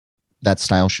that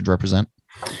style should represent?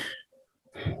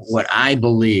 What I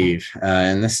believe,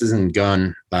 and this isn't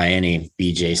gone by any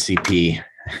BJCP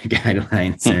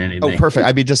guidelines or anything. Oh, perfect.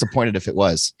 I'd be disappointed if it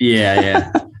was.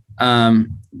 Yeah.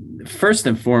 First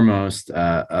and foremost,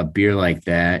 a beer like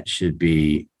that should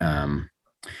be,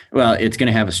 it's going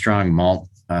to have a strong malt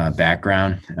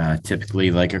background, typically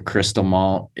like a crystal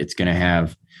malt. It's going to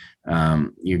have,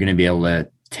 you're going to be able to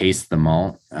taste the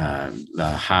malt.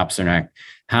 The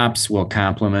hops will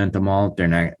complement the malt. They're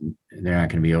not going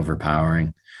to be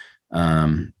overpowering.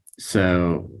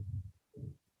 So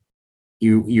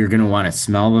you're going to want to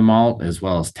smell the malt as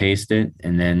well as taste it.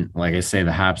 And then, like I say,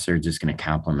 the hops are just going to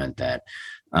complement that.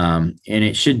 And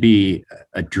it should be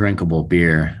a drinkable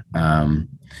beer.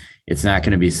 It's not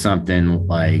going to be something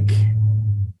like,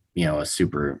 a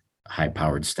super high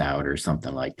powered stout or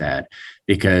something like that,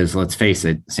 because let's face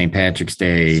it, St. Patrick's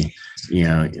Day,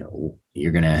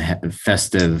 you're going to have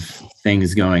festive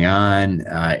things going on.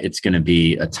 It's going to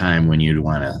be a time when you'd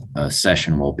want a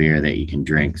sessionable beer that you can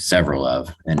drink several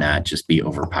of and not just be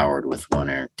overpowered with one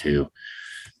or two.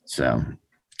 So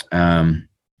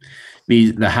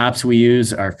the hops we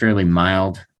use are fairly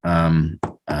mild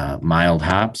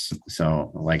hops.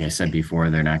 So like I said before,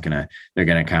 they're going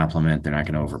to complement, they're not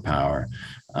going to overpower.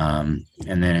 And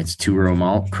then it's 2-row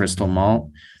malt, crystal malt.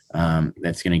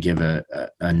 That's going to give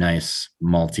a nice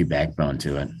malty backbone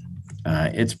to it.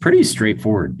 It's pretty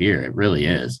straightforward beer. It really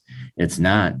is. It's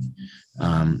not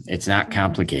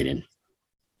complicated.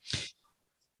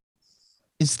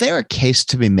 Is there a case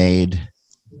to be made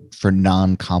for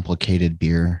non-complicated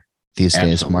beer these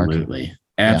days, Mark?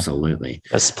 Absolutely.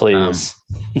 Yes, please.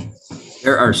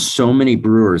 There are so many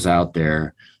brewers out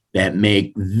there that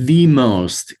make the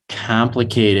most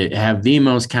complicated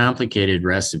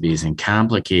recipes and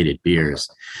complicated beers.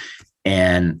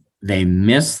 And they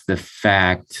miss the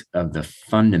fact of the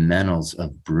fundamentals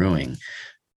of brewing.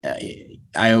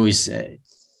 I always say,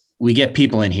 we get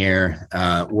people in here,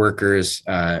 workers,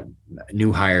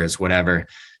 new hires, whatever,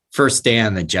 first day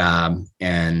on the job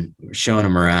and showing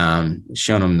them around,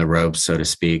 showing them the ropes, so to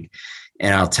speak.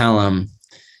 And I'll tell them,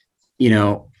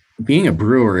 being a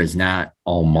brewer is not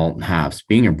all malt and hops.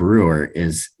 Being a brewer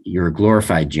is you're a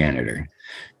glorified janitor,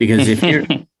 because if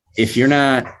you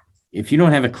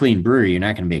don't have a clean brewery, you're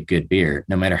not going to make good beer,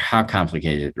 no matter how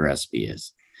complicated the recipe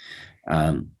is.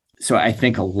 So I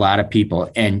think a lot of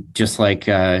people, and just like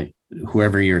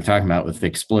whoever you were talking about with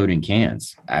exploding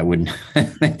cans, I wouldn't.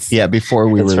 Before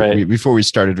we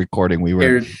started recording, we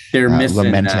were they're missing,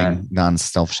 lamenting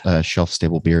shelf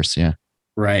stable beers. Yeah,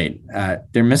 right.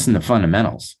 They're missing the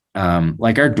fundamentals.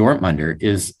 Like our Dortmunder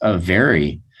is a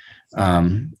very,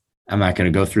 I'm not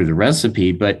going to go through the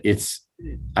recipe, but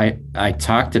I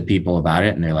talk to people about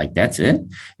it and they're like, that's it.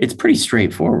 It's pretty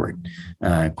straightforward.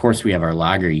 Of course, we have our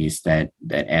lager yeast that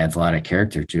adds a lot of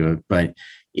character to it, but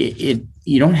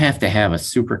you don't have to have a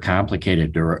super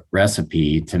complicated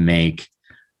recipe to make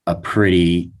a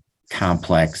pretty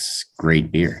complex,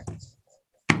 great beer.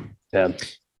 Yeah.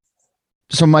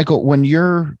 So Michael, when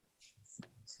you're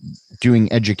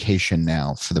doing education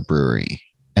now for the brewery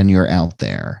and you're out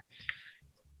there,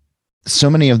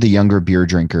 so many of the younger beer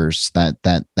drinkers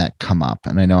that come up,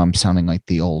 and I know I'm sounding like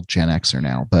the old Gen Xer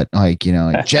now, but like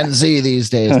Gen Z these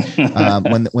days,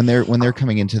 when they're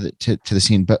coming into the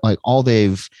scene, but like all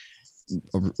they've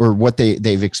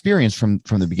experienced from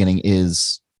the beginning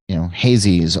is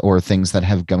hazies or things that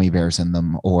have gummy bears in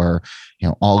them, or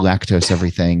all lactose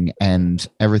everything and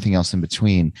everything else in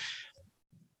between.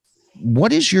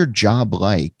 What is your job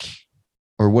like,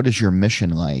 or what is your mission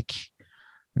like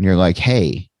when you're like,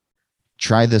 hey,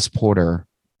 try this porter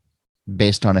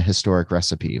based on a historic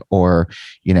recipe, or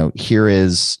here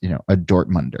is a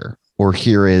Dortmunder, or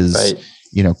here is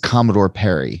Commodore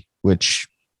Perry, which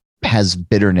has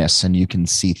bitterness and you can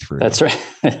see through. That's right.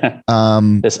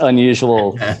 This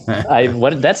unusual that's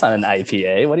not an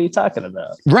IPA. What are you talking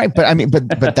about? Right. But I mean,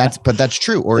 but that's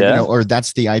true. Or, or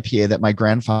that's the IPA that my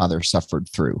grandfather suffered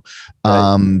through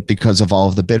because of all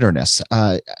of the bitterness.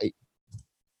 How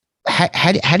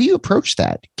do you approach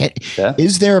that?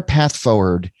 Is there a path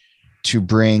forward to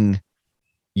bring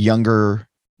younger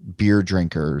beer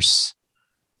drinkers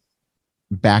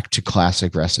back to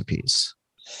classic recipes?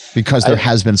 Because there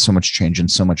has been so much change and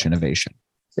so much innovation.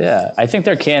 Yeah, I think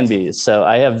there can be. So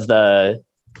I'm the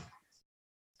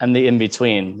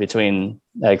in-between between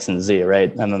X and Z,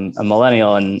 right? I'm a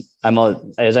millennial, and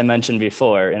as I mentioned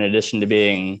before, in addition to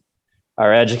being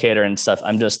our educator and stuff,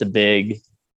 I'm just a big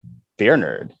beer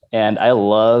nerd. And I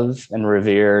love and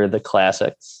revere the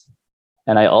classics.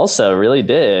 And I also really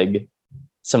dig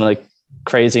some of the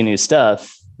crazy new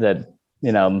stuff that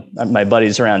my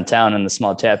buddies around town and the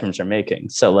small tap rooms are making.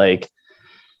 So like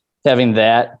having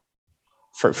that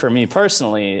for me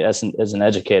personally, as an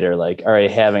educator, like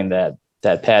already having that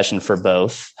passion for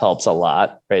both helps a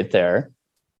lot right there.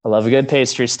 I love a good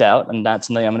pastry stout, and not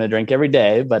something I'm going to drink every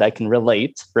day, but I can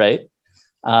relate. Right.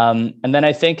 And then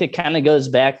I think it kind of goes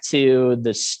back to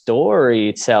the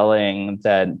storytelling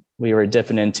that we were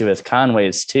dipping into with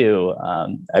Conway's too.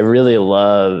 I really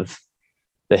love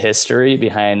the history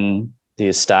behind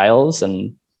these styles.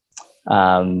 And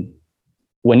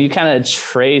when you kind of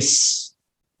trace,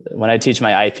 when I teach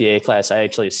my IPA class, I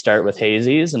actually start with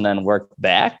hazies and then work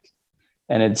back.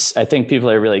 And I think people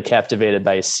are really captivated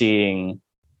by seeing,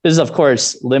 this is of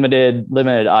course limited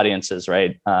audiences,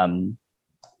 right?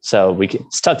 So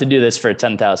it's tough to do this for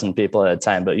 10,000 people at a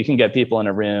time, but you can get people in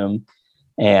a room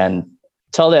and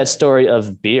tell that story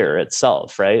of beer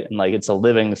itself, right? And like, it's a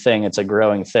living thing, it's a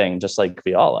growing thing, just like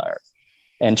we all are.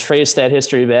 And trace that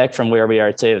history back from where we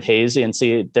are today with hazy, and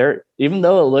see there, even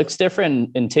though it looks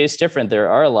different and tastes different,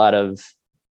 there are a lot of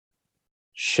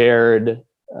shared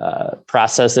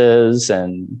processes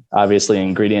and obviously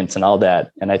ingredients and all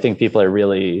that. And I think people they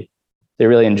really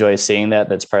enjoy seeing that.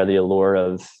 That's part of the allure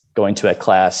of going to a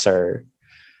class or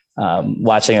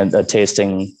watching a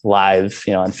tasting live,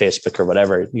 on Facebook or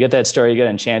whatever. You get that story, you get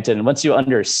enchanted. And once you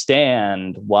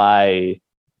understand why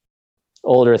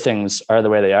older things are the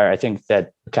way they are, I think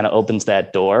that kind of opens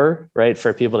that door, right,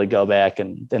 for people to go back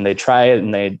and they try it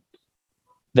and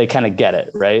they kind of get it,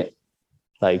 right?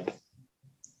 Like,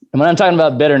 and when I'm talking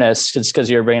about bitterness, it's because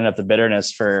you're bringing up the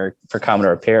bitterness for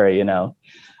Commodore Perry,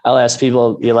 I'll ask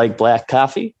people, do you like black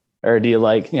coffee? Or do you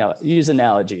like, use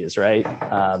analogies, right?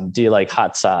 Do you like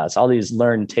hot sauce? All these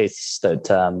learned tastes that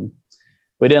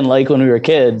we didn't like when we were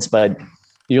kids, but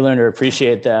you learn to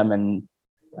appreciate them and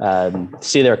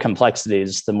see their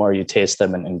complexities the more you taste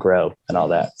them and grow and all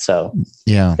that. So,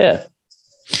 yeah.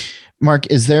 Mark,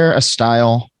 is there a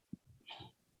style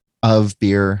of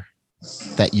beer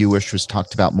that you wish was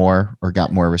talked about more or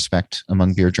got more respect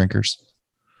among beer drinkers?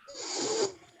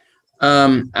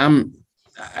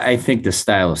 I think the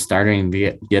style is starting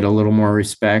to get a little more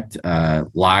respect.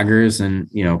 Lagers and,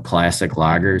 classic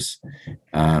lagers.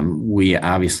 We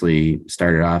obviously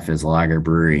started off as a lager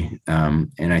brewery.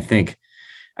 And I think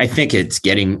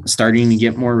it's starting to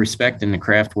get more respect in the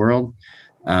craft world.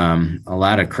 A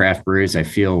lot of craft breweries, I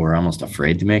feel, were almost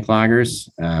afraid to make lagers.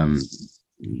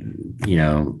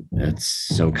 It's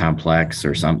so complex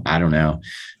or something. I don't know.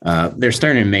 They're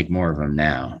starting to make more of them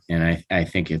now. And I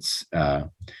think it's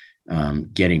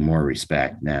getting more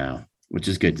respect now, which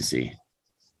is good to see.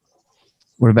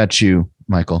 What about you,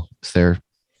 Michael? Is there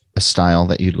a style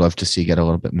that you'd love to see get a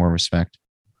little bit more respect?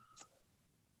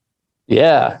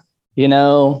 Yeah.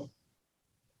 I'm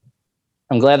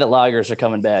glad that lagers are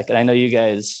coming back. And I know you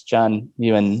guys, John,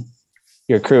 you and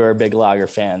your crew are big lager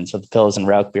fans with the Pils and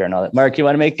Rauch beer and all that. Mark, you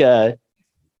want to make a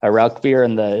Rauch beer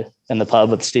in the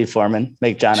pub with Steve Foreman?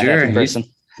 Make John a happy person.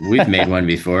 We've made one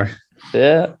before.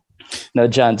 Yeah. No,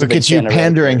 John's look at you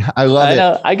pandering. I love it.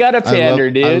 Know. I got a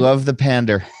pander, dude. I love the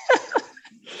pander.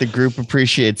 The group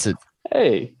appreciates it.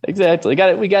 Hey, exactly.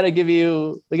 We got to give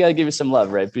you some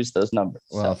love, right? Boost those numbers.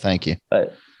 Well, thank you.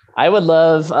 But I would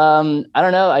love, I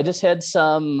don't know. I just had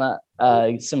some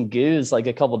goose like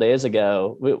a couple days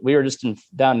ago. We were just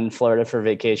down in Florida for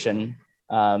vacation.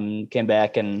 Came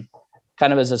back and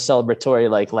kind of as a celebratory,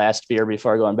 like last beer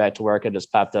before going back to work, I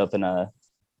just popped open a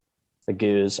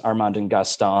goose, Armand and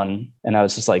Gaston. And I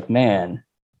was just like, man,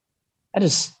 I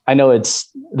know this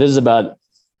is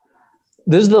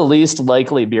the least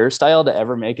likely beer style to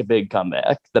ever make a big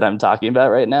comeback that I'm talking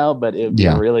about right now, but it would be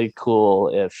really cool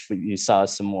if you saw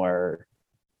some more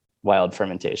wild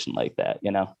fermentation like that.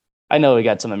 I know we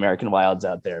got some American wilds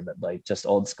out there, but like just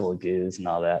old school goose and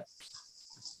all that.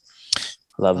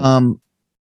 Love them.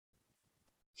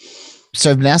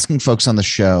 So I've been asking folks on the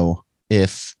show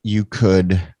if you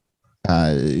could,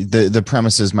 the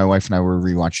premise is my wife and I were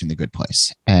rewatching The Good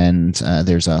Place, and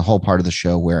there's a whole part of the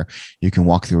show where you can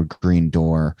walk through a green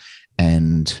door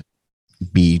and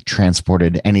be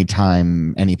transported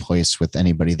anytime, any place with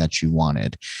anybody that you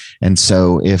wanted. And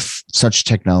so if such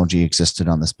technology existed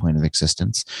on this plane of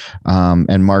existence,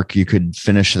 and Mark, you could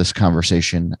finish this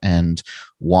conversation and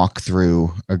walk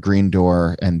through a green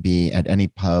door and be at any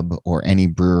pub or any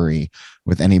brewery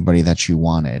with anybody that you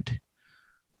wanted,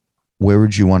 where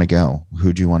would you want to go?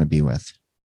 Who do you want to be with?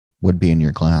 Would be in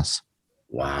your glass?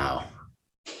 Wow.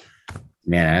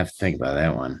 Man, I have to think about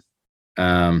that one.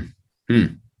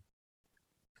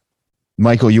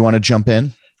 Michael, you want to jump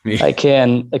in? I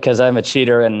can, because I'm a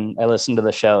cheater and I listen to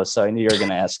the show, so I knew you were going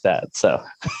to ask that. So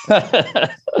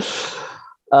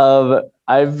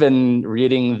I've been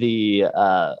reading the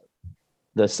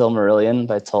Silmarillion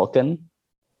by Tolkien.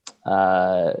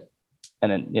 And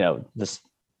then,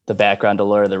 the background to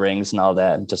Lord of the Rings and all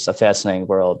that, and just a fascinating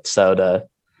world. So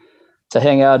to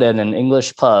hang out in an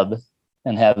English pub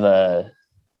and have a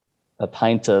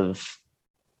pint of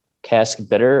cask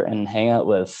bitter and hang out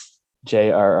with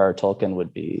J.R.R. Tolkien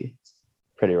would be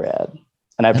pretty rad.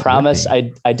 And I promise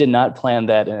I did not plan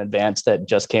that in advance. That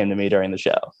just came to me during the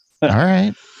show. All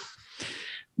right.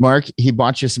 Mark, he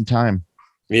bought you some time.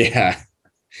 Yeah.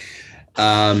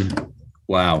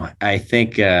 Wow. I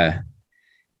think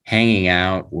hanging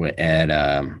out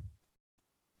at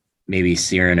maybe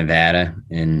Sierra Nevada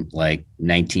in like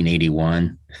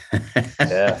 1981.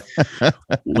 Yeah.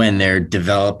 When they're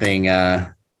developing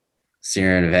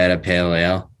Sierra Nevada Pale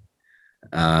Ale.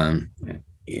 And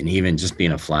even just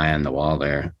being a fly on the wall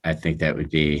there, I think that would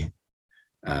be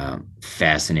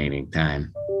fascinating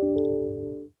time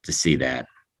to see that.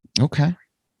 Okay.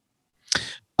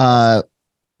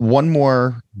 One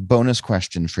more bonus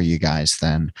question for you guys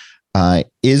then.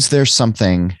 Is there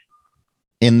something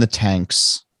in the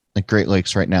tanks at Great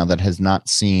Lakes right now that has not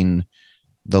seen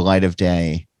the light of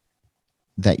day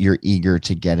that you're eager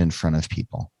to get in front of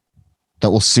people, that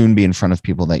will soon be in front of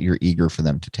people, that you're eager for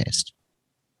them to taste?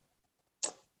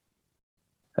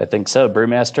 I think so.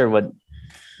 Brewmaster,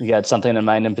 you got something in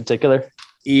mind in particular?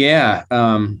 Yeah.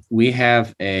 We've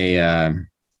got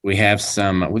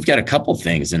a couple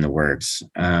things in the works.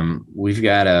 We've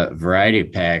got a variety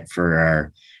pack for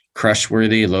our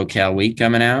Crushworthy low-cal wheat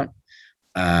coming out,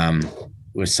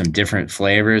 with some different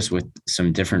flavors, with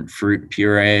some different fruit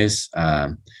purees.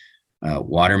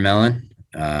 Watermelon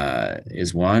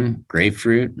is one,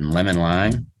 grapefruit and lemon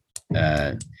lime,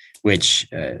 which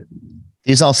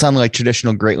these all sound like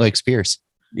traditional Great Lakes beers.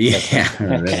 Yeah.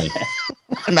 Really.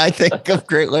 When I think of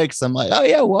Great Lakes, I'm like, oh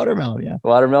yeah, watermelon. Yeah.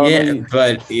 Watermelon. Yeah,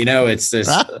 but it's this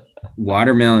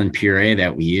watermelon puree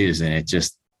that we use, and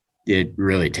it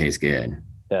really tastes good.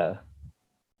 Yeah.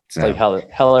 So, like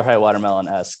hell or high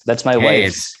watermelon-esque. That's my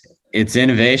wife's. It's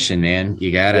innovation, man.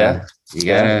 You gotta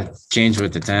change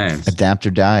with the times. Adapt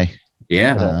or die.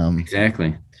 Yeah,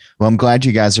 exactly. Well, I'm glad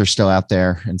you guys are still out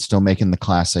there and still making the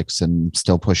classics and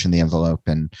still pushing the envelope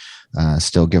and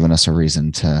still giving us a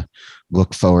reason to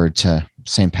look forward to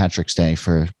St. Patrick's Day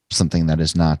for something that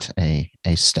is not a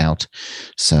stout.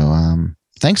 So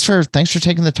thanks for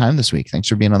taking the time this week. Thanks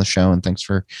for being on the show, and thanks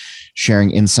for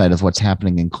sharing insight of what's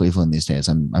happening in Cleveland these days.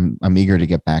 I'm eager to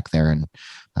get back there and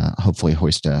hopefully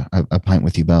hoist a pint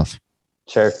with you both.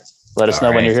 Sure. Let us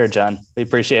know when you're here, John. We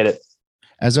appreciate it.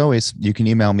 As always, you can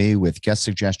email me with guest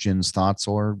suggestions, thoughts,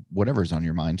 or whatever's on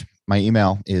your mind. My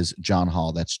email is John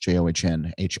Holl, that's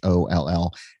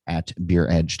JOHNHOLL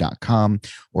 @beeredge.com,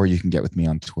 or you can get with me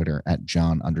on Twitter at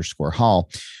John_Holl.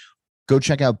 Go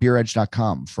check out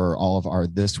beeredge.com for all of our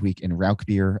This Week in Rauk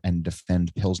Beer and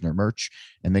Defend Pilsner merch,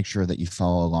 and make sure that you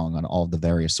follow along on all of the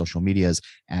various social medias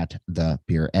at The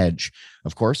Beer Edge.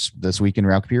 Of course, This Week in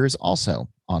Rauk Beer is also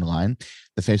online.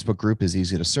 The Facebook group is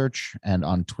easy to search, and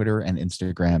on Twitter and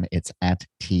Instagram, it's at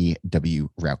TW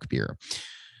Rauk Beer.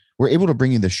 We're able to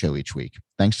bring you this show each week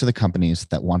thanks to the companies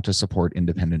that want to support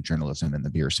independent journalism in the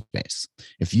beer space.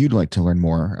 If you'd like to learn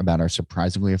more about our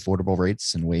surprisingly affordable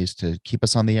rates and ways to keep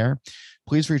us on the air,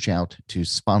 please reach out to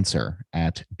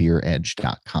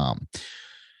sponsor@beeredge.com.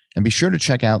 And be sure to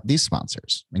check out these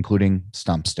sponsors, including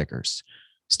Stomp Stickers.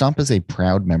 Stomp is a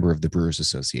proud member of the Brewers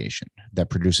Association that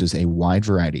produces a wide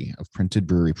variety of printed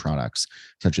brewery products,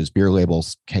 such as beer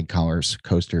labels, keg collars,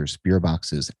 coasters, beer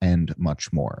boxes, and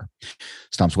much more.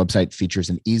 Stomp's website features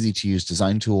an easy-to-use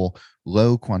design tool,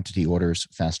 low quantity orders,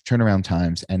 fast turnaround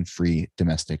times, and free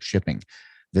domestic shipping.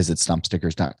 Visit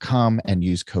stompstickers.com and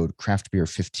use code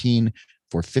CRAFTBEER15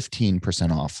 for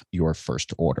 15% off your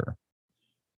first order.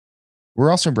 We're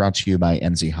also brought to you by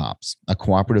NZ Hops, a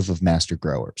cooperative of master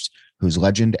growers whose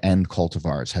legend and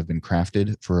cultivars have been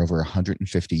crafted for over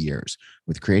 150 years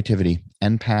with creativity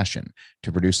and passion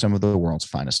to produce some of the world's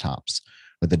finest hops.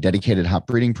 With a dedicated hop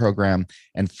breeding program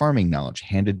and farming knowledge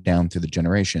handed down through the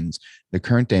generations, the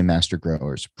current day master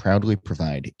growers proudly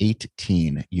provide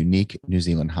 18 unique New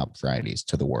Zealand hop varieties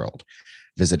to the world.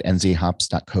 Visit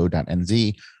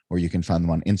nzhops.co.nz, or you can find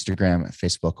them on Instagram,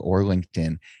 Facebook, or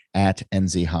LinkedIn at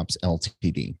NZ Hops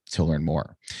Ltd to learn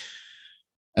more.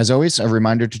 As always, a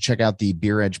reminder to check out the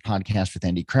Beer Edge podcast with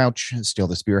Andy Crouch. Steal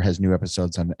the Spear has new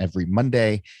episodes on every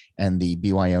Monday, and the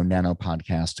BYO Nano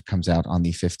podcast comes out on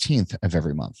the 15th of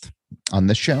every month. On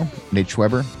this show, Nate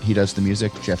Schweber, he does the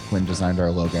music, Jeff Quinn designed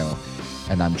our logo,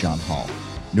 and I'm John Holl.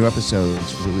 New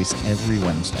episodes release every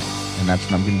Wednesday, and that's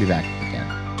when I'm going to be back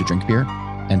again to drink beer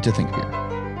and to think beer.